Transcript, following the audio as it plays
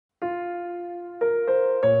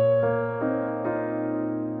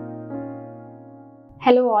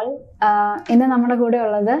Hello all. ഇന്ന് നമ്മുടെ കൂടെ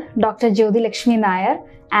ഉള്ളത് ഡോക്ടർ ജ്യോതി ലക്ഷ്മി നായർ,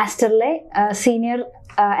 ആസ്റ്ററിലെ സീനിയർ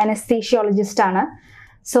അനസ്തീഷിയോളജിസ്റ്റ് ആണ്.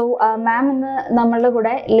 സോ മാം ഇന്ന് നമ്മളുടെ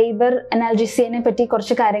കൂടെ ലേബർ അനാൽജീസിയനെ പറ്റി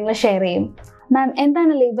കുറച്ച് കാര്യങ്ങൾ ഷെയർ ചെയ്യും. മാം,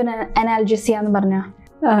 എന്താണ് ലേബർ അനാൽജീസിയ എന്ന് പറഞ്ഞാൽ?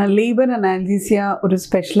 ലേബർ അനാൽജീസിയ ഒരു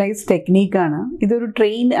സ്പെഷ്യലൈസ്ഡ് ടെക്നീക്കാണ്. ഇതൊരു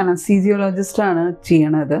ട്രെയിൻഡ് അനസ്തീസിയോളജിസ്റ്റാണ്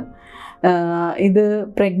ചെയ്യണത്. ഇത്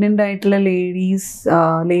പ്രഗ്നൻ്റ് ആയിട്ടുള്ള ലേഡീസ്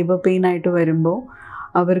ലേബർ പെയിൻ ആയിട്ട് വരുമ്പോൾ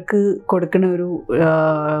അവർക്ക് കൊടുക്കുന്ന ഒരു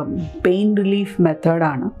പെയിൻ റിലീഫ്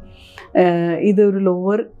മെത്തേഡാണ്. ഇതൊരു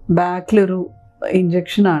ലോവർ ബാക്കിലൊരു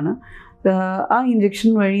ഇഞ്ചക്ഷനാണ്. ആ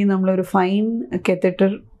ഇഞ്ചക്ഷൻ വഴി നമ്മളൊരു ഫൈൻ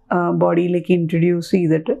catheter ബോഡിയിലേക്ക് ഇൻട്രൊഡ്യൂസ്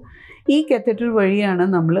ചെയ്തിട്ട് ഈ catheter വഴിയാണ്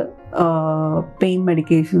നമ്മൾ പെയിൻ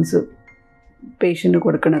മെഡിക്കേഷൻസ് പേഷ്യൻറ്റ്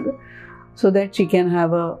കൊടുക്കുന്നത്. So that she can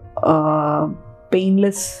have A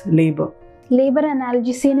painless labour. Labour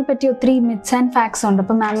അനാൽജീസിയനെ പറ്റി ഒത്തിരി മിത്സ് ആൻഡ് ഫാക്ട്സ് ഉണ്ട്.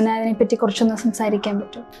 അപ്പം മാമിന് അതിനെപ്പറ്റി കുറച്ചൊന്ന് സംസാരിക്കാൻ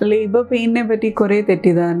പറ്റും? ലേബർ പെയിനിനെ പറ്റി കുറേ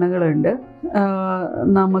തെറ്റിദ്ധാരണകളുണ്ട്.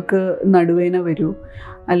 നമുക്ക് നടുവേന വരൂ,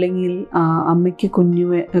 അല്ലെങ്കിൽ അമ്മയ്ക്ക്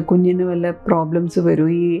കുഞ്ഞിന് വല്ല പ്രോബ്ലംസ് വരൂ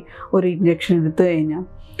ഈ ഒരു ഇഞ്ചക്ഷൻ എടുത്തു കഴിഞ്ഞാൽ.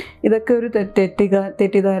 ഇതൊക്കെ ഒരു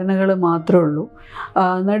തെറ്റിദ്ധാരണകൾ മാത്രമേ ഉള്ളൂ.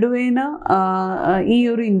 നടുവേന ഈ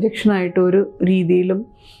ഒരു ഇഞ്ചക്ഷനായിട്ട് ഒരു രീതിയിലും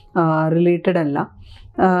റിലേറ്റഡ് അല്ല.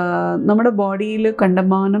 നമ്മുടെ ബോഡിയിൽ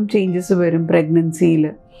കണ്ടമാനം ചേഞ്ചസ് വരും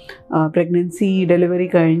പ്രഗ്നൻസി ഡെലിവറി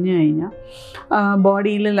കഴിഞ്ഞ് കഴിഞ്ഞാൽ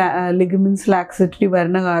ബോഡിയിൽ ലിഗമെൻറ്റ്സ് ലാക്സിറ്റി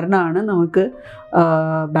വരുന്ന കാരണമാണ് നമുക്ക്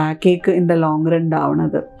back Ek in the long run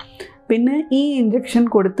ഉണ്ടാവുന്നത്. പിന്നെ ഈ ഇഞ്ചക്ഷൻ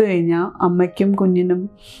കൊടുത്തു കഴിഞ്ഞാൽ അമ്മയ്ക്കും കുഞ്ഞിനും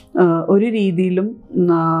ഒരു രീതിയിലും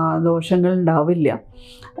ദോഷങ്ങൾ ഉണ്ടാവില്ല,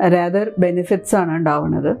 രാദർ ബെനിഫിറ്റ്സ് ആണ്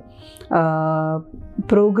ഉണ്ടാവുന്നത്.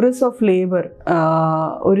 പ്രോഗ്രസ് ഓഫ് ലേബർ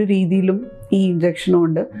ഒരു രീതിയിലും ഈ ഇഞ്ചക്ഷൻ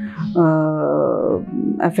കൊണ്ട്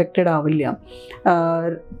അഫക്റ്റഡ് ആവില്ല.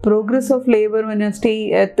 പ്രോഗ്രസ് ഓഫ് ലേബർ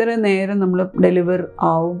എത്ര നേരം നമ്മൾ ഡെലിവർ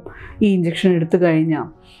ആവും ഈ ഇഞ്ചക്ഷൻ എടുത്തു കഴിഞ്ഞാൽ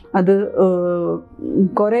അത്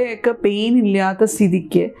കുറേയൊക്കെ പെയിൻ ഇല്ലാത്ത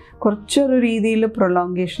സ്ഥിതിക്ക് കുറച്ചൊരു രീതിയിൽ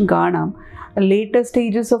പ്രൊലോങ്ങേഷൻ കാണാം. ലേറ്റർ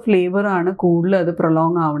സ്റ്റേജസ് ഓഫ് ലേബറാണ് കൂടുതൽ അത്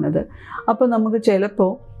പ്രൊലോങ് ആവുന്നത്. അപ്പോൾ നമുക്ക്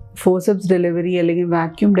ചിലപ്പോൾ ഫോർസെപ്സ് ഡെലിവറി അല്ലെങ്കിൽ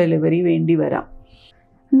വാക്യൂം ഡെലിവറി വേണ്ടി വരാം.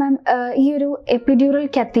 മാം, ഈ ഒരു എപ്പിഡ്യൂറൽ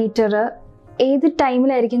കാത്തീറ്റർ ഏത്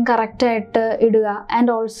ടൈമിലായിരിക്കും കറക്റ്റായിട്ട് ഇടുക?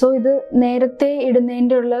 ആൻഡ് ഓൾസോ ഇത് നേരത്തെ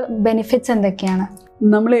ഇടുന്നതിൻ്റെ ഉള്ള ബെനിഫിറ്റ്സ് എന്തൊക്കെയാണ്?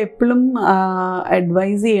 നമ്മൾ എപ്പോഴും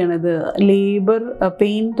അഡ്വൈസ് ചെയ്യണത് ലേബർ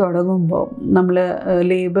പെയിൻ തുടങ്ങുമ്പോൾ നമ്മൾ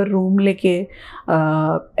ലേബർ റൂമിലേക്ക്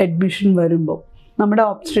അഡ്മിഷൻ വരുമ്പോൾ നമ്മുടെ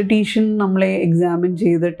ഒബ്സ്ട്രറ്റീഷ്യൻ നമ്മളെ എക്സാമിൻ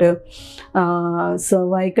ചെയ്തിട്ട്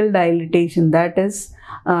സെർവൈക്കൽ ഡയലിറ്റേഷൻ, ദാറ്റ് ഈസ്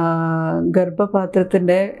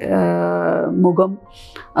ഗർഭപാത്രത്തിൻ്റെ മുഖം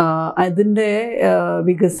അതിൻ്റെ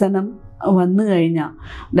വികസനം വന്നു കഴിഞ്ഞാൽ,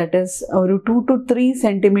 ദാറ്റ് ഈസ് ഒരു 2 to 3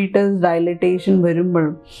 സെൻറ്റിമീറ്റേഴ്സ് ഡയലിറ്റേഷൻ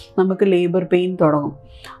വരുമ്പോഴും നമുക്ക് ലേബർ പെയിൻ തുടങ്ങും.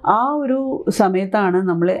 ആ ഒരു സമയത്താണ്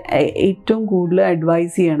നമ്മൾ ഏറ്റവും കൂടുതൽ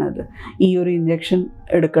അഡ്വൈസ് ചെയ്യണത് ഈ ഒരു ഇഞ്ചക്ഷൻ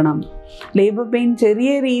എടുക്കണം. ലേബർ പെയിൻ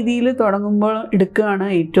ചെറിയ രീതിയിൽ തുടങ്ങുമ്പോൾ എടുക്കുകയാണ്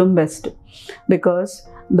ഏറ്റവും ബെസ്റ്റ്. ബിക്കോസ്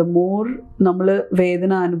ദ മോർ നമ്മൾ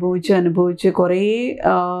വേദന അനുഭവിച്ച്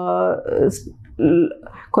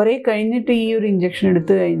കുറേ കഴിഞ്ഞിട്ട് ഈ ഒരു ഇഞ്ചക്ഷൻ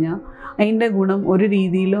എടുത്തു കഴിഞ്ഞാൽ അതിൻ്റെ ഗുണം ഒരു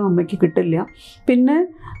രീതിയിലും അമ്മയ്ക്ക് കിട്ടില്ല. പിന്നെ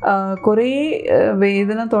കുറേ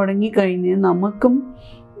വേദന തുടങ്ങിക്കഴിഞ്ഞ് നമുക്കും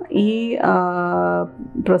ഈ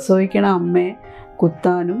പ്രസവിക്കണ അമ്മയെ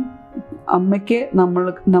കുത്താനും അമ്മയ്ക്ക്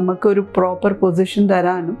നമുക്കൊരു പ്രോപ്പർ പൊസിഷൻ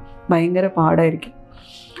തരാനും ഭയങ്കര പാടായിരിക്കും.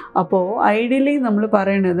 അപ്പോൾ ഐഡിയലി നമ്മൾ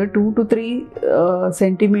പറയണത് 2 to 3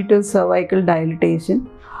 centimetres cervical dilatation,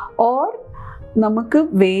 or നമുക്ക്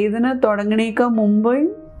വേദന തുടങ്ങണേക്കാൾ മുമ്പ്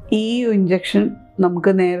ഈ ഇഞ്ചക്ഷൻ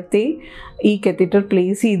നമുക്ക് നേരത്തെ ഈ catheter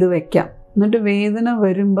പ്ലേസ് ചെയ്ത് വെക്കാം. എന്നിട്ട് വേദന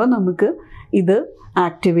വരുമ്പോൾ നമുക്ക് ഇത്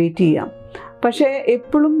ആക്ടിവേറ്റ് ചെയ്യാം. പക്ഷേ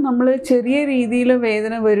എപ്പോഴും നമ്മൾ ചെറിയ രീതിയിൽ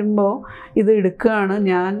വേദന വരുമ്പോൾ ഇത് എടുക്കുകയാണ്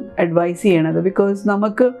ഞാൻ അഡ്വൈസ് ചെയ്യണത്. ബിക്കോസ്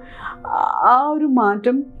നമുക്ക് ആ ഒരു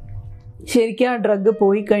മാറ്റം ശരിക്കും ആ ഡ്രഗ്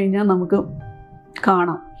പോയി കഴിഞ്ഞാൽ നമുക്ക്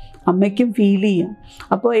കാണാം, അമ്മയ്ക്കും ഫീൽ ചെയ്യാം.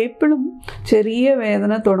 അപ്പോൾ എപ്പോഴും ചെറിയ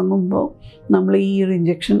വേദന തുടങ്ങുമ്പോൾ നമ്മൾ ഈ ഒരു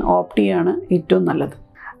ഇഞ്ചക്ഷൻ ഓപ്റ്റ് ചെയ്യാണ് ഏറ്റവും നല്ലത്.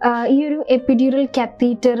 ഈ ഒരു എപ്പിഡ്യൂറൽ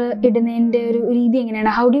കാത്തീറ്റർ ഇടുന്നതിൻ്റെ ഒരു രീതി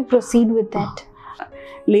എങ്ങനെയാണ്? How do you proceed with that?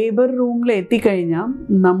 Labour റൂമിൽ എത്തിക്കഴിഞ്ഞാൽ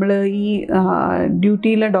നമ്മൾ ഈ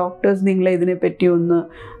ഡ്യൂട്ടിയിലെ ഡോക്ടേഴ്സ് നിങ്ങളെ ഇതിനെപ്പറ്റി ഒന്ന്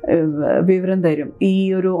വിവരം തരും. ഈ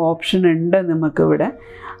ഒരു ഓപ്ഷൻ ഉണ്ട് നമുക്കിവിടെ.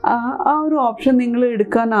 ആ ഒരു ഓപ്ഷൻ നിങ്ങൾ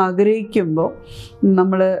എടുക്കാൻ ആഗ്രഹിക്കുമ്പോൾ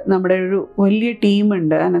നമ്മുടെ ഒരു വലിയ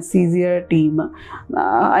ടീമുണ്ട്, അനസ്തീസിയ ടീം.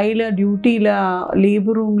 അതിൽ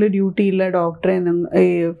ലേബർ റൂമിൽ ഡ്യൂട്ടിയില്ല ഡോക്ടറെ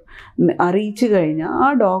അറിയിച്ചു കഴിഞ്ഞാൽ ആ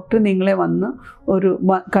ഡോക്ടർ നിങ്ങളെ വന്ന്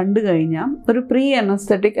കണ്ടു കഴിഞ്ഞാൽ ഒരു പ്രീ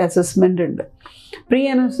അനസ്തെറ്റിക് അസസ്മെൻ്റ് ഉണ്ട്. പ്രീ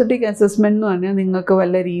അനസ്തെറ്റിക് അസസ്മെൻ്റ് എന്ന് പറഞ്ഞാൽ നിങ്ങൾക്ക്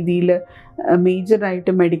വല്ല രീതിയിൽ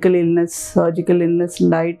മേജറായിട്ട് മെഡിക്കൽ ഇൽനെസ്, സർജിക്കൽ ഇൽനെസ്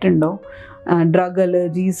ഉണ്ടായിട്ടുണ്ടോ, ഡ്രഗ്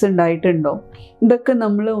അലർജീസ് ഉണ്ടായിട്ടുണ്ടോ, ഇതൊക്കെ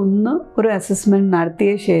നമ്മൾ ഒരു അസസ്മെൻറ്റ്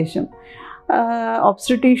നടത്തിയ ശേഷം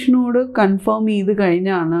ഒബ്സ്ട്രിറ്റീഷ്യനോട് കൺഫേം ചെയ്ത്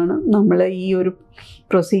കഴിഞ്ഞാണ് നമ്മൾ ഈ ഒരു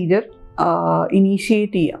പ്രൊസീജിയർ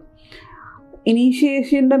ഇനീഷ്യേറ്റ് ചെയ്യുക.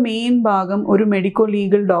 ഇനീഷ്യേഷൻ്റെ മെയിൻ ഭാഗം ഒരു മെഡിക്കോ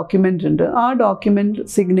ലീഗൽ ഡോക്യുമെൻ്റ് ഉണ്ട്. ആ ഡോക്യുമെൻ്റ്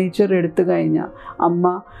സിഗ്നേച്ചർ എടുത്തു കഴിഞ്ഞാൽ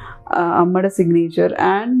അമ്മയുടെ signature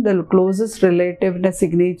and the closest റിലേറ്റീവിൻ്റെ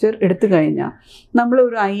signature എടുത്തു കഴിഞ്ഞാൽ നമ്മൾ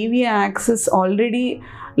ഒരു IV ആക്സസ് ഓൾറെഡി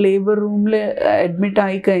ലേബർ റൂമിൽ അഡ്മിറ്റ്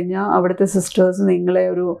ആയി കഴിഞ്ഞാൽ അവിടുത്തെ സിസ്റ്റേഴ്സ് നിങ്ങളെ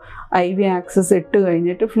ഒരു IV ആക്സസ് ഇട്ട്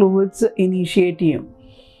കഴിഞ്ഞിട്ട് ഫ്ലൂയിഡ്സ് ഇനീഷ്യേറ്റ് ചെയ്യും.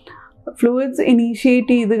 ഫ്ലൂയിഡ്സ്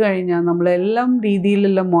ഇനീഷ്യേറ്റ് ചെയ്ത് കഴിഞ്ഞാൽ നമ്മളെല്ലാം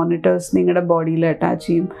രീതിയിലുള്ള മോണിറ്റേഴ്സ് നിങ്ങളുടെ ബോഡിയിൽ അറ്റാച്ച്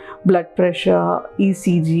ചെയ്യും. Blood pressure,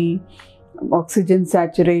 ECG, oxygen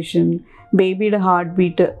saturation, ബേബിയുടെ heart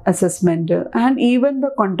beat assessment and even the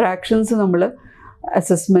contractions നമ്മൾ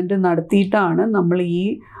അസസ്മെൻറ്റ് നടത്തിയിട്ടാണ് നമ്മൾ ഈ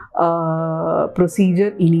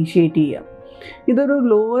പ്രൊസീജിയർ ഇനീഷ്യേറ്റ് ചെയ്യുക. ഇതൊരു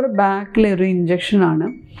ലോവർ ബാക്കിലെ ഒരു ഇഞ്ചക്ഷനാണ്.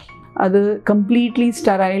 അത് കംപ്ലീറ്റ്ലി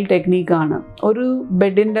സ്റ്റെറൈൽ ടെക്നീക്കാണ്. ഒരു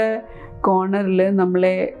ബെഡിൻ്റെ കോർണറിൽ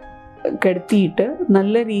നമ്മളെ കിടത്തിയിട്ട്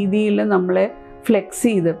നല്ല രീതിയിൽ നമ്മളെ ഫ്ലെക്സ്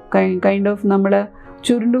ചെയ്ത് കൈൻഡ് ഓഫ് നമ്മളെ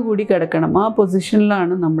ചുരുണ്ടുകൂടി കിടക്കണം. ആ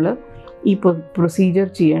പൊസിഷനിലാണ് നമ്മൾ ഈ പ്രൊസീജിയർ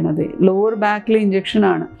ചെയ്യണത്. ലോവർ ബാക്കിലെ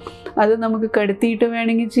ഇഞ്ചക്ഷനാണ്. അത് നമുക്ക് കിടത്തിയിട്ട്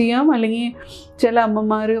വേണമെങ്കിൽ ചെയ്യാം, അല്ലെങ്കിൽ ചില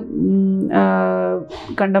അമ്മമാർ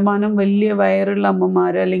കണ്ടമാനം വലിയ വയറുള്ള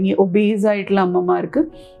അമ്മമാർ അല്ലെങ്കിൽ ഒബീസ് ആയിട്ടുള്ള അമ്മമാർക്ക്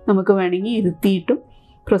നമുക്ക് വേണമെങ്കിൽ ഇരുത്തിയിട്ടും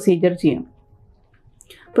പ്രൊസീജിയർ ചെയ്യാം.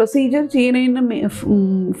 പ്രൊസീജിയർ ചെയ്യുന്നതിന്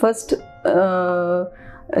ഫസ്റ്റ്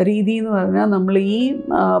രീതി എന്ന് പറഞ്ഞാൽ നമ്മൾ ഈ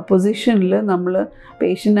പൊസിഷനിൽ നമ്മൾ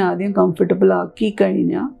പേഷ്യൻറ്റിനെ ആദ്യം കംഫർട്ടബിൾ ആക്കി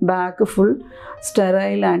കഴിഞ്ഞാൽ back full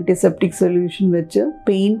sterile antiseptic solution വെച്ച്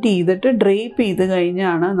പെയിൻറ്റ് ചെയ്തിട്ട് ഡ്രേപ്പ് ചെയ്ത്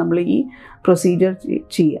കഴിഞ്ഞാണ് നമ്മൾ ഈ പ്രൊസീജിയർ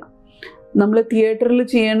ചെയ്യുക. നമ്മൾ തിയേറ്ററിൽ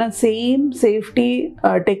ചെയ്യണ സെയിം സേഫ്റ്റി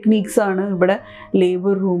ടെക്നീക്സാണ് ഇവിടെ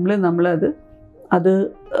ലേബർ റൂമിൽ നമ്മളത്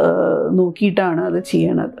നോക്കിയിട്ടാണ് അത്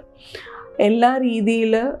ചെയ്യണത്. എല്ലാ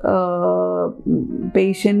രീതിയിൽ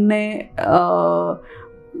പേഷ്യൻറ്റിനെ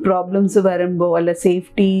പ്രോബ്ലംസ് വരുമ്പോൾ അല്ല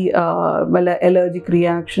സേഫ്റ്റി വല്ല അലർജിക്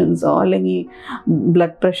റിയാക്ഷൻസോ അല്ലെങ്കിൽ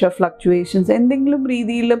ബ്ലഡ് പ്രഷർ ഫ്ലക്ച്വേഷൻസ് എന്തെങ്കിലും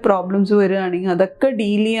രീതിയിൽ പ്രോബ്ലംസ് വരികയാണെങ്കിൽ അതൊക്കെ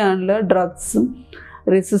ഡീൽ ചെയ്യാനുള്ള ഡ്രഗ്സും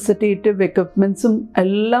റെസിസിറ്റേറ്റീവ് എക്വിപ്മെൻറ്റ്സും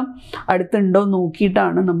എല്ലാം അടുത്തുണ്ടോ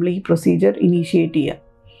നോക്കിയിട്ടാണ് നമ്മൾ ഈ പ്രൊസീജിയർ ഇനീഷ്യേറ്റ് ചെയ്യുക.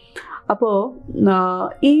 അപ്പോൾ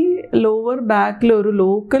ഈ ലോവർ ബാക്കിൽ ഒരു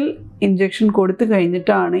ലോക്കൽ ഇഞ്ചക്ഷൻ കൊടുത്തു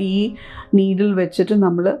കഴിഞ്ഞിട്ടാണ് ഈ നീഡിൽ വെച്ചിട്ട്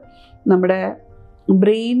നമ്മൾ നമ്മുടെ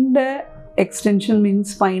ബ്രെയിനിൻ്റെ എക്സ്റ്റൻഷൻ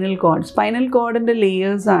മീൻസ് സ്പൈനൽ കോഡിൻ്റെ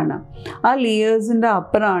ലെയേഴ്സാണ്. ആ ലെയേഴ്സിൻ്റെ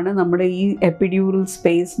അപ്പുറമാണ് നമ്മുടെ ഈ എപ്പിഡ്യൂറൽ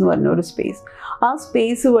സ്പേസ് എന്ന് പറഞ്ഞ ഒരു സ്പേസ്. ആ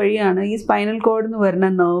സ്പേസ് വഴിയാണ് ഈ സ്പൈനൽ കോഡ് എന്ന് പറയുന്ന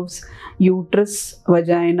നെർവ്സ് യൂട്രസ്,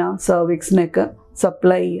 വജൈന, സെർവിക്സിനൊക്കെ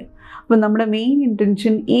സപ്ലൈ ചെയ്യുക. അപ്പോൾ നമ്മുടെ മെയിൻ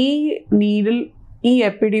ഇൻറ്റൻഷൻ ഈ നീഡിൽ ഈ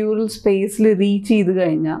എപ്പിഡ്യൂറൽ സ്പേസിൽ റീച്ച് ചെയ്ത്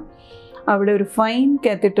കഴിഞ്ഞാൽ അവിടെ ഒരു ഫൈൻ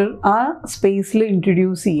കാത്തറ്റർ ആ സ്പേസിൽ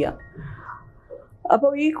ഇൻട്രൊഡ്യൂസ് ചെയ്യുക.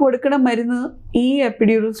 അപ്പോൾ ഈ കൊടുക്കണ മരുന്ന് ഈ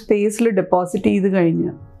എപ്പിഡ്യൂറൽ സ്പേസിൽ ഡെപ്പോസിറ്റ് ചെയ്ത്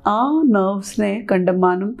കഴിഞ്ഞ് ആ നെർവ്സിനെ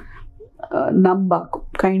കണ്ടമാനം നമ്പാക്കും.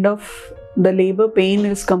 Kind of the labour pain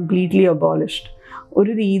is completely abolished.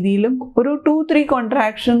 ഒരു രീതിയിലും ഒരു 2-3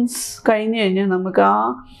 കോൺട്രാക്ഷൻസ് കഴിഞ്ഞ് കഴിഞ്ഞാൽ നമുക്ക് ആ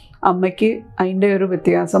അമ്മയ്ക്ക് അതിൻ്റെ ഒരു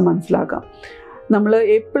വ്യത്യാസം മനസ്സിലാക്കാം. നമ്മൾ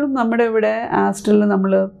എപ്പോഴും നമ്മുടെ ഇവിടെ ആസ്റ്ററിൽ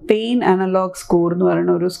നമ്മൾ പെയിൻ അനലോഗ് സ്കോർ എന്ന്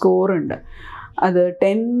പറയുന്ന ഒരു സ്കോറുണ്ട്. അത് 10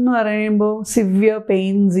 എന്ന് പറയുമ്പോൾ സിവിയർ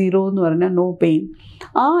പെയിൻ, 0 എന്ന് പറഞ്ഞാൽ നോ പെയിൻ.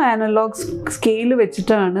 ആ അനലോഗ് സ്കെയിൽ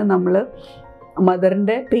വെച്ചിട്ടാണ് നമ്മൾ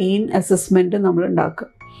മദറിൻ്റെ പെയിൻ അസസ്മെൻറ്റ് നമ്മൾ ഉണ്ടാക്കുക.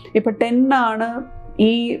 ഇപ്പോൾ 10 ആണ്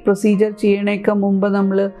ഈ പ്രൊസീജിയർ ചെയ്യണേക്കാൾ മുമ്പ്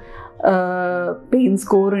നമ്മൾ പെയിൻ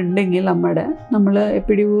സ്കോർ ഉണ്ടെങ്കിൽ നമ്മൾ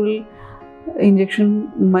എപ്പിഡ്യൂറൽ ഇഞ്ചക്ഷൻ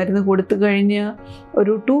മരുന്ന് കൊടുത്തു കഴിഞ്ഞ്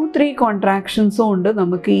ഒരു 2-3 കോൺട്രാക്ഷൻസും ഉണ്ട്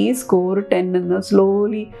നമുക്ക് ഈ സ്കോർ 10 എന്ന്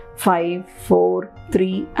സ്ലോലി 5, 4, 3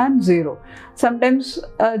 and 0. സംടൈംസ്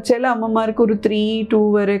ചില അമ്മമാർക്ക് ഒരു 3-2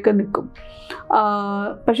 വരെയൊക്കെ നിൽക്കും.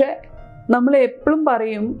 പക്ഷേ നമ്മൾ എപ്പോഴും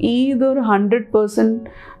പറയും ഇതൊരു 100%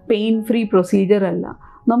 പെയിൻ ഫ്രീ പ്രൊസീജിയർ അല്ല.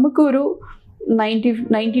 നമുക്കൊരു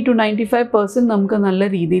 90 to 95% നമുക്ക് നല്ല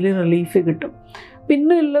രീതിയിൽ റിലീഫ് കിട്ടും.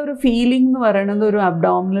 പിന്നെ ഉള്ള ഒരു ഫീലിംഗ് എന്ന് പറയുന്നത് ഒരു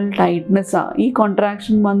അബ്ഡോമിനൽ ടൈറ്റ്നെസ്സാണ്. ഈ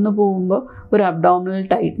കോൺട്രാക്ഷൻ വന്നു പോകുമ്പോൾ ഒരു അബ്ഡോമിനൽ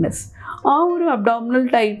ടൈറ്റ്നെസ്, ആ ഒരു അബ്ഡോമിനൽ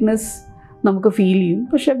ടൈറ്റ്നെസ് നമുക്ക് ഫീൽ ചെയ്യും.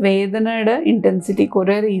 പക്ഷെ വേദനയുടെ ഇൻറ്റൻസിറ്റി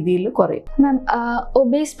കുറേ രീതിയിൽ കുറയും. മാം,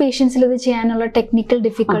 ഒബീസ് പേഷ്യൻസിൽ ഇത് ചെയ്യാനുള്ള ടെക്നിക്കൽ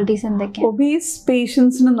ഡിഫിക്കൽട്ടീസ് എന്തൊക്കെയാണ്? ഒബീസ്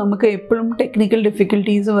പേഷ്യൻസിന് നമുക്ക് എപ്പോഴും ടെക്നിക്കൽ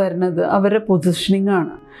ഡിഫിക്കൽട്ടീസ് വരുന്നത് അവരുടെ പൊസിഷനിങ്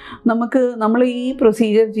ആണ്. നമ്മൾ ഈ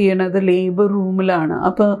പ്രൊസീജിയർ ചെയ്യണത് ലേബർ റൂമിലാണ്.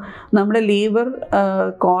 അപ്പോൾ നമ്മുടെ ലേബർ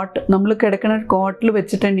കോട്ട് നമ്മൾ കിടക്കുന്ന കോട്ടിൽ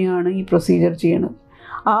വെച്ചിട്ട് തന്നെയാണ് ഈ പ്രൊസീജിയർ ചെയ്യണത്.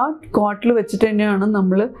 ആ കോട്ടിൽ വെച്ചിട്ട് തന്നെയാണ്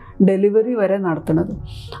നമ്മൾ ഡെലിവറി വരെ നടത്തുന്നത്.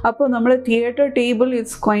 അപ്പോൾ നമ്മൾ theatre table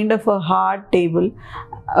it's kind of A hard table.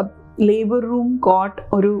 Labour room coat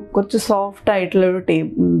കുറച്ച് സോഫ്റ്റ് ആയിട്ടുള്ളൊരു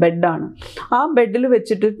ബെഡാണ്. ആ ബെഡിൽ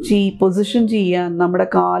വെച്ചിട്ട് പൊസിഷൻ ചെയ്യാൻ, നമ്മുടെ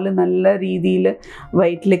കാല് നല്ല രീതിയിൽ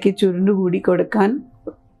വയറ്റിലേക്ക് ചുരുണ്ടുകൂടി കൊടുക്കാൻ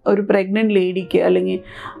ഒരു പ്രഗ്നൻറ്റ് ലേഡിക്ക്, അല്ലെങ്കിൽ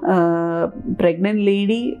പ്രഗ്നൻറ്റ്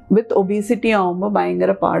ലേഡി വിത്ത് ഒബീസിറ്റി ആകുമ്പോൾ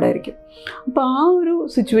ഭയങ്കര പാടായിരിക്കും. അപ്പോൾ ആ ഒരു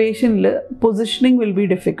സിറ്റുവേഷനിൽ പൊസിഷനിങ് വിൽ ബി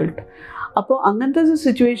ഡിഫിക്കൾട്ട്. അപ്പോൾ അങ്ങനത്തെ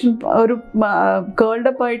സിറ്റുവേഷൻ, ഒരു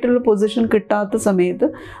കേൾഡപ്പ് ആയിട്ടുള്ള പൊസിഷൻ കിട്ടാത്ത സമയത്ത്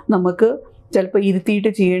നമുക്ക് ചിലപ്പോൾ ഇരുത്തിയിട്ട്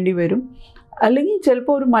ചെയ്യേണ്ടി വരും. അല്ലെങ്കിൽ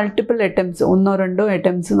ചിലപ്പോൾ ഒരു മൾട്ടിപ്പിൾ അറ്റംപ്റ്റ്സ്, 1-2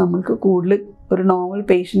 അറ്റംപ്റ്റ്സ് നമുക്ക് കൂടുതൽ ഒരു നോർമൽ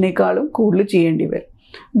പേഷ്യൻറ്റിനേക്കാളും കൂടുതൽ ചെയ്യേണ്ടി വരും.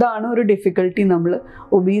 ഇതാണ് ഒരു ഡിഫിക്കൽട്ടി നമ്മൾ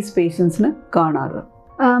ഒബീസ് പേഷ്യൻസിന് കാണാറ്.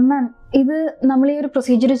 മാം, ഇത് നമ്മൾ ഈ ഒരു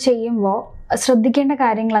പ്രൊസീജിയർ ചെയ്യുമ്പോൾ ശ്രദ്ധിക്കേണ്ട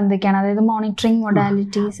കാര്യങ്ങൾ എന്തൊക്കെയാണ്? അതായത് മോണിറ്ററിങ്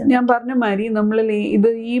മൊഡാലിറ്റീസ്. ഞാൻ പറഞ്ഞ മാതിരി നമ്മൾ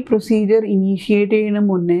ഈ പ്രൊസീജിയർ ഇനീഷ്യേറ്റ് ചെയ്യുന്ന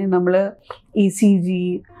മുന്നേ നമ്മൾ ECG,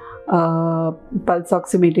 pulse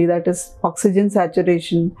oximeter, that is oxygen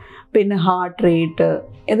saturation, പിന്നെ ഹാർട്ട് റേറ്റ്,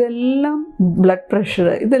 ഇതെല്ലാം ബ്ലഡ് പ്രഷർ,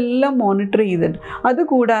 ഇതെല്ലാം മോണിറ്റർ ചെയ്തിട്ട്,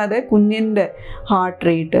 അതുകൂടാതെ കുഞ്ഞിൻ്റെ ഹാർട്ട്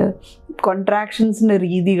റേറ്റ്, കോൺട്രാക്ഷൻസിൻ്റെ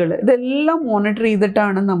രീതികൾ, ഇതെല്ലാം മോണിറ്റർ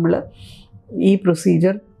ചെയ്തിട്ടാണ് നമ്മൾ ഈ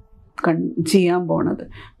പ്രൊസീജിയർ ചെയ്യാൻ പോണത്.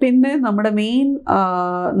 പിന്നെ നമ്മുടെ മെയിൻ,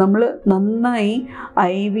 നമ്മൾ നന്നായി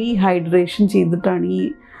IV ഹൈഡ്രേഷൻ ചെയ്തിട്ടാണ് ഈ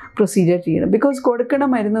പ്രൊസീജിയർ ചെയ്യുന്നത്. ബിക്കോസ് കൊടുക്കണ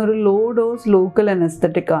മരുന്ന് ഒരു ലോ ഡോസ് ലോക്കൽ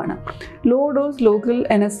അനസ്തെറ്റിക് ആണ്. ലോ ഡോസ് ലോക്കൽ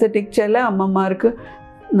അനസ്തെറ്റിക് ചില അമ്മമാർക്ക്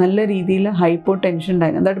നല്ല രീതിയിൽ ഹൈപ്പോ ടെൻഷൻ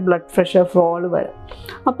ഉണ്ടായിരുന്നു, അതായത് ബ്ലഡ് പ്രഷർ ഫോൾ വരാം.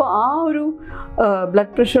 അപ്പോൾ ആ ഒരു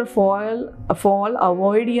ബ്ലഡ് പ്രഷർ ഫോൾ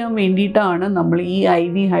അവോയ്ഡ് ചെയ്യാൻ വേണ്ടിയിട്ടാണ് നമ്മൾ ഈ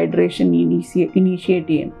IV ഹൈഡ്രേഷൻ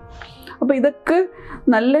ഇനീഷ്യേറ്റ് ചെയ്യുന്നത്. അപ്പോൾ ഇതൊക്കെ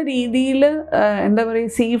നല്ല രീതിയിൽ എന്താ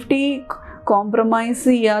പറയുക, സേഫ്റ്റി കോംപ്രമൈസ്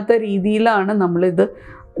ചെയ്യാത്ത രീതിയിലാണ് നമ്മളിത്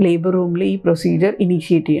ലേബർ റൂമിൽ ഈ പ്രൊസീജിയർ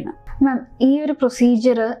ഇനീഷ്യേറ്റ് ചെയ്യണം. മാം, ഈ ഒരു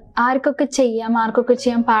പ്രൊസീജിയർ ആർക്കൊക്കെ ചെയ്യാം, ആർക്കൊക്കെ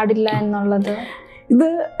ചെയ്യാൻ പാടില്ല എന്നുള്ളത്? ഇത്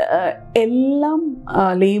എല്ലാം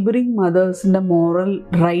ലേബറിങ് മദേഴ്സിൻ്റെ മോറൽ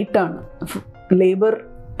റൈറ്റാണ് ലേബർ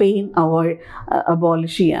പെയിൻ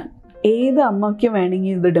അബോളിഷ് ചെയ്യാൻ. ഏത് അമ്മയ്ക്ക്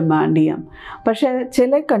വേണമെങ്കിൽ ഇത് ഡിമാൻഡ് ചെയ്യാം. പക്ഷേ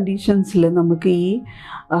ചില കണ്ടീഷൻസിൽ നമുക്ക് ഈ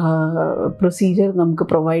പ്രൊസീജിയർ നമുക്ക്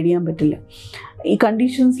പ്രൊവൈഡ് ചെയ്യാൻ പറ്റില്ല. ഈ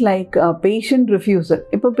കണ്ടീഷൻസ് ലൈക്ക് പേഷ്യൻ്റ് റിഫ്യൂസൽ.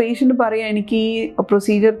 ഇപ്പോൾ പേഷ്യൻ്റ് പറയാം എനിക്ക് ഈ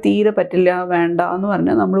പ്രൊസീജിയർ തീരെ പറ്റില്ല, വേണ്ട എന്ന്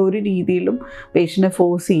പറഞ്ഞാൽ നമ്മൾ ഒരു രീതിയിലും പേഷ്യൻറ്റിനെ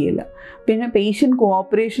ഫോഴ്സ് ചെയ്യില്ല. പിന്നെ പേഷ്യൻ്റ്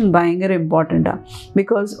കോഓപ്പറേഷൻ ഭയങ്കര ഇമ്പോർട്ടൻ്റാണ്.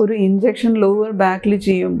 ബിക്കോസ് ഒരു ഇഞ്ചെക്ഷൻ ലോവർ ബാക്കിൽ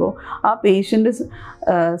ചെയ്യുമ്പോൾ ആ പേഷ്യൻ്റ്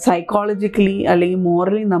സൈക്കോളജിക്കലി അല്ലെങ്കിൽ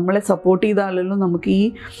മോറലി നമ്മളെ സപ്പോർട്ട് ചെയ്താലല്ലോ നമുക്ക് ഈ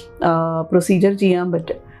പ്രൊസീജിയർ ചെയ്യാൻ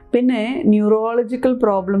പറ്റും. പിന്നെ ന്യൂറോളജിക്കൽ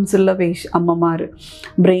പ്രോബ്ലംസ് ഉള്ള അമ്മമാർ,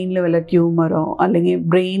 ബ്രെയിനിൽ വല്ല ട്യൂമറോ അല്ലെങ്കിൽ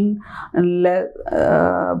ബ്രെയിനിലെ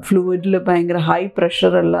ഫ്ലൂയിഡിൽ ഭയങ്കര ഹൈ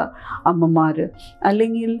പ്രഷറുള്ള അമ്മമാർ,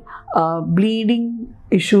 അല്ലെങ്കിൽ ബ്ലീഡിങ്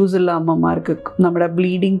ഇഷ്യൂസ് ഉള്ള അമ്മമാർക്ക്, നമ്മുടെ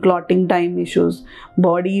bleeding clotting time issues,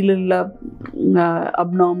 ബോഡിയിലുള്ള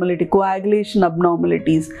അബ്നോർമലിറ്റി, coagulation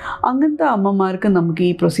അബ്നോർമലിറ്റീസ്, അങ്ങനത്തെ അമ്മമാർക്ക് നമുക്ക്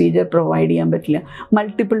ഈ പ്രൊസീജിയർ പ്രൊവൈഡ് ചെയ്യാൻ പറ്റില്ല.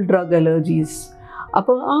 മൾട്ടിപ്പിൾ ഡ്രഗ് അലർജീസ്,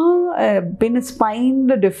 അപ്പോൾ പിന്നെ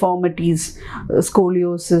സ്പൈനിൻ്റെ ഡിഫോമിറ്റീസ്,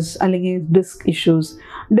 സ്കോളിയോസിസ് അല്ലെങ്കിൽ disk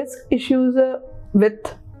issues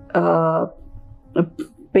with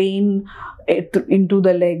pain in to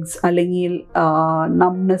the legs അല്ലെങ്കിൽ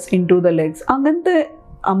numbness in to the legs, അങ്ങനത്തെ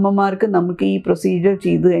അമ്മമാർക്ക് നമുക്ക് ഈ പ്രൊസീജിയർ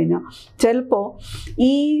ചെയ്തു കഴിഞ്ഞാൽ ചിലപ്പോൾ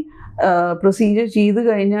ഈ പ്രൊസീജിയർ ചെയ്ത്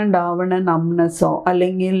കഴിഞ്ഞാൽ ഉണ്ടാവണ നംനെസ്സോ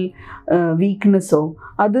അല്ലെങ്കിൽ വീക്ക്നെസ്സോ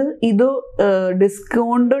ഇത് ഡിസ്ക്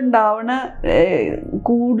കൊണ്ട് ഉണ്ടാവണ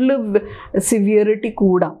കൂടുതൽ സിവിയറിറ്റി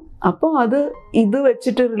കൂടാം. അപ്പോൾ ഇത്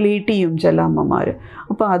വെച്ചിട്ട് റിലേറ്റ് ചെയ്യും ചില അമ്മമാർ.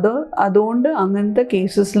 അപ്പോൾ അതുകൊണ്ട് അങ്ങനത്തെ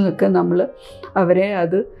കേസസിലൊക്കെ നമ്മൾ അവരെ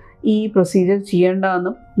ഈ പ്രൊസീജിയർ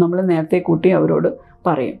ചെയ്യേണ്ടെന്നും നമ്മൾ നേരത്തെ കൂട്ടി അവരോട്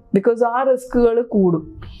പറയും. ബിക്കോസ് ആ റിസ്കുകൾ കൂടും.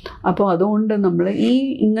 അപ്പോൾ അതുകൊണ്ട് നമ്മൾ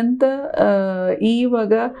ഇങ്ങനത്തെ ഈ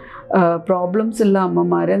വക പ്രോബ്ലംസ് ഉള്ള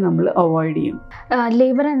അമ്മമാരെ നമ്മൾ അവോയ്ഡ് ചെയ്യും.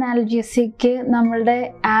 ലേബർ അനാൽജസിക്ക് നമ്മളുടെ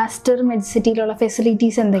ആസ്റ്റർ മെഡിസിറ്റിയിലുള്ള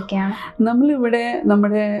ഫെസിലിറ്റീസ് എന്തൊക്കെയാണ്? നമ്മളിവിടെ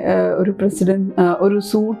നമ്മുടെ ഒരു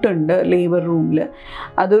സൂട്ടുണ്ട് ലേബർ റൂമിൽ.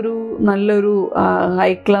 അതൊരു നല്ലൊരു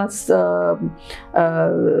ഹൈ ക്ലാസ്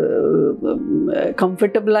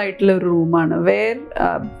കംഫർട്ടബിൾ ആയിട്ടുള്ള ഒരു റൂമാണ്.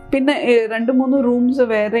 പിന്നെ 2-3 റൂംസ്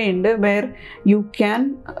വേറെ ഉണ്ട് where you can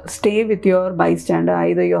stay with your bystander,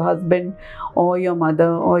 either your husband or your mother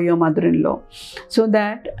or your mother-in-law, so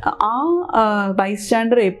that ആ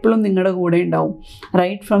ബൈസ്റ്റാൻഡർ എപ്പോഴും നിങ്ങളുടെ കൂടെ ഉണ്ടാവും,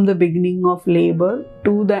 right from the beginning of labour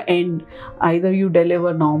to the end. either you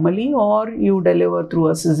deliver normally or you deliver through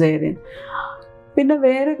a cesarean. പിന്നെ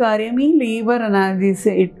വേറെ കാര്യം, ഈ labour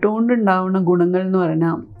analysis ഇട്ടുകൊണ്ടുണ്ടാവുന്ന ഗുണങ്ങൾ എന്ന്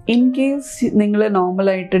പറഞ്ഞാൽ, ഇൻ കേസ് നിങ്ങൾ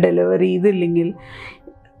നോർമലായിട്ട് ഡെലിവറി ചെയ്തില്ലെങ്കിൽ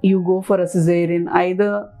you go for a cesarean, either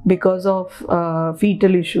because of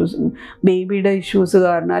fetal issues, ബേബിയുടെ ഇഷ്യൂസ്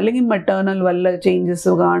കാരണം, അല്ലെങ്കിൽ മെറ്റേണൽ വല്ല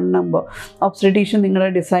ചേഞ്ചസ് കാണുമ്പോൾ ഒബ്സ്റ്റെട്രീഷ്യൻ നിങ്ങളെ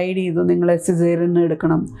ഡിസൈഡ് ചെയ്തു നിങ്ങളെ സിസേറിയൻ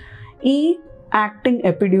എടുക്കണം. ഈ ആക്ടിങ്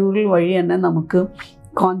എപ്പിഡ്യൂറൽ വഴി തന്നെ നമുക്ക്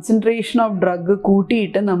കോൺസെൻട്രേഷൻ ഓഫ് ഡ്രഗ്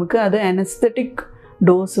കൂട്ടിയിട്ട് നമുക്ക് അത് അനസ്തെറ്റിക്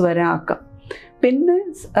ഡോസ് വരെ ആക്കാം. പിന്നെ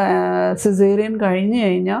സിസേറിയൻ കഴിഞ്ഞ്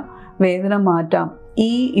കഴിഞ്ഞാൽ വേദന മാറ്റാം.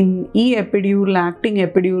 ഈ എപ്പിഡ്യൂറൽ ആക്ടിങ്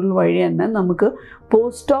എപ്പിഡ്യൂറൽ വഴി തന്നെ നമുക്ക്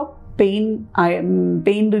പോസ്റ്റ് ഓഫ്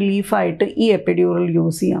പെയിൻ റിലീഫായിട്ട് ഈ എപ്പിഡ്യൂറൽ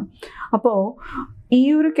യൂസ് ചെയ്യാം. അപ്പോൾ ഈ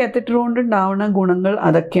ഒരു കാത്തറ്റർ കൊണ്ട് ഉണ്ടാവുന്ന ഗുണങ്ങൾ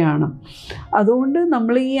അതൊക്കെയാണ്. അതുകൊണ്ട്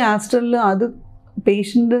നമ്മൾ ഈ ആസ്റ്ററിൽ അത്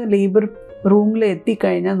പേഷ്യൻ്റ് ലേബർ റൂമിൽ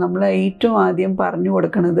എത്തിക്കഴിഞ്ഞാൽ നമ്മൾ ഏറ്റവും ആദ്യം പറഞ്ഞു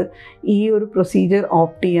കൊടുക്കുന്നത് ഈ ഒരു പ്രൊസീജിയർ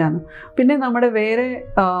ഓപ്റ്റ് ചെയ്യാണ്. പിന്നെ നമ്മുടെ വേറെ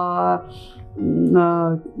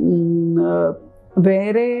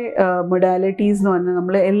മൊഡാലിറ്റീസ് എന്ന് പറഞ്ഞാൽ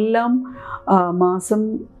നമ്മൾ എല്ലാം മാസം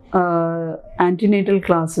ആൻറ്റിനേറ്റൽ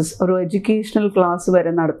ക്ലാസ്സസ്, ഒരു എഡ്യൂക്കേഷണൽ ക്ലാസ്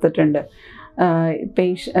വരെ നടത്തിയിട്ടുണ്ട്.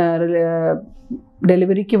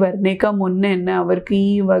 ഡെലിവറിക്ക് വരുന്നേക്കാൾ മുന്നേ തന്നെ അവർക്ക്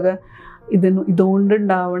ഈ വക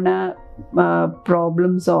ഇതുകൊണ്ടുണ്ടാവുന്ന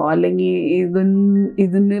പ്രോബ്ലംസോ അല്ലെങ്കിൽ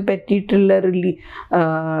ഇതിന് പറ്റിയിട്ടുള്ള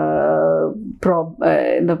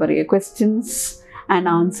എന്താ പറയുക questions and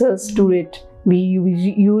answers to it we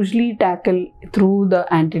usually tackle through the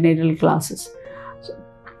antenatal classes.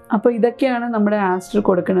 അപ്പോൾ ഇതൊക്കെയാണ് നമ്മുടെ ആസ്റ്റർ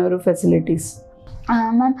കൊടുക്കുന്ന ഒരു ഫെസിലിറ്റീസ്.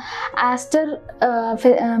 മാം,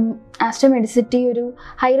 ആസ്റ്റർ മെഡിസിറ്റി ഒരു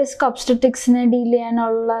ഹൈ റിസ്ക് ഒബ്സ്റ്ററ്റിക്സിനെ ഡീൽ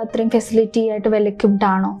ചെയ്യാനുള്ള അത്രയും ഫെസിലിറ്റി ആയിട്ട് വെൽ എക്വിപ്ഡ്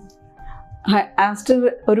ആണോ? ആസ്റ്റർ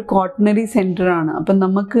ഒരു കോട്ടണറി സെൻ്ററാണ്. അപ്പം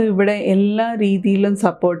നമുക്ക് ഇവിടെ എല്ലാ രീതിയിലും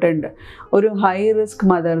സപ്പോർട്ട് ഉണ്ട്. ഒരു high risk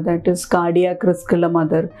mother, that is cardiac risk ഉള്ള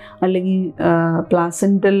മദർ, അല്ലെങ്കിൽ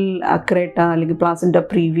പ്ലാസെൻ്റൽ അക്രേറ്റ അല്ലെങ്കിൽ പ്ലാസെൻ്റ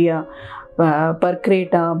പ്രീവിയ,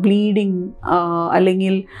 പെർക്രേറ്റ, ബ്ലീഡിങ്,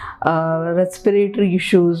 അല്ലെങ്കിൽ റെസ്പിറേറ്ററി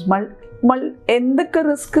ഇഷ്യൂസ്, എന്തൊക്കെ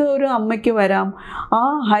റിസ്ക് ഒരു അമ്മയ്ക്ക് വരാം, ആ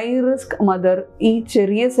ഹൈ റിസ്ക് മദർ ഈ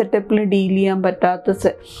ചെറിയ സെറ്റപ്പിൽ ഡീൽ ചെയ്യാൻ പറ്റാത്ത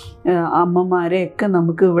അമ്മമാരെയൊക്കെ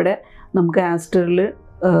നമുക്ക് ആസ്റ്ററിൽ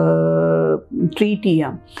ട്രീറ്റ്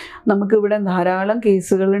ചെയ്യാം. നമുക്കിവിടെ ധാരാളം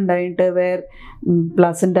കേസുകൾ ഉണ്ടായിട്ട്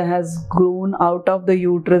പ്ലാസെൻ്റ has grown out of the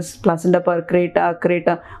uterus, പ്ലാസെൻ്റ പെർക്രേറ്റ, അക്രേറ്റ,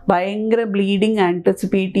 ഭയങ്കര ബ്ലീഡിങ്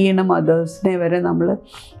ആൻറ്റിസിപ്പേറ്റ് ചെയ്യുന്ന മദേഴ്സിനെ വരെ നമ്മൾ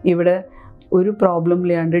ഇവിടെ ഒരു പ്രോബ്ലം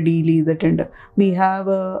ഇല്ലാണ്ട് ഡീൽ ചെയ്തിട്ടുണ്ട്. We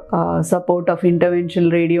have support of interventional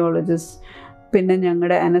radiologist. പിന്നെ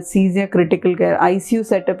ഞങ്ങളുടെ anaesthesia critical care ICU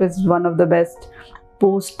setup is one of the best.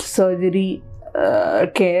 Post surgery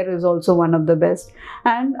care is also one of the best,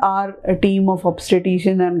 and our team of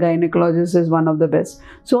obstetricians and gynecologists is one of the best.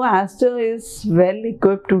 So Aster is well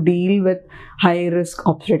equipped to deal with high risk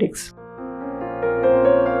obstetrics.